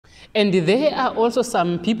And there are also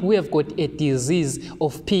some people who have got a disease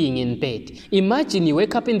of peeing in bed. Imagine you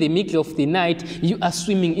wake up in the middle of the night, you are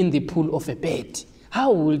swimming in the pool of a bed.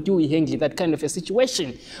 How will you handle that kind of a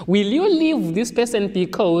situation? Will you leave this person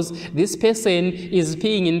because this person is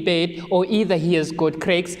peeing in bed, or either he has got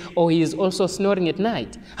cracks or he is also snoring at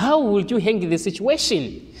night? How will you handle the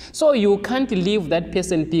situation? So you can't leave that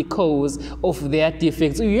person because of their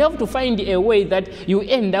defects. You have to find a way that you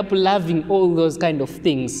end up loving all those kind of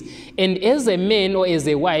things. And as a man or as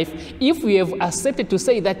a wife, if you have accepted to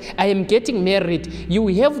say that I am getting married, you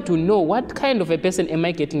have to know what kind of a person am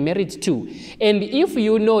I getting married to. And if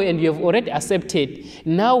you know and you have already accepted,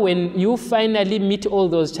 now when you finally meet all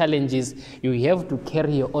those challenges, you have to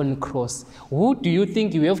carry your own cross. Who do you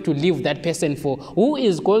think you have to leave that person for? Who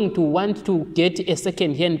is going to want to get a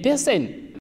second-hand person?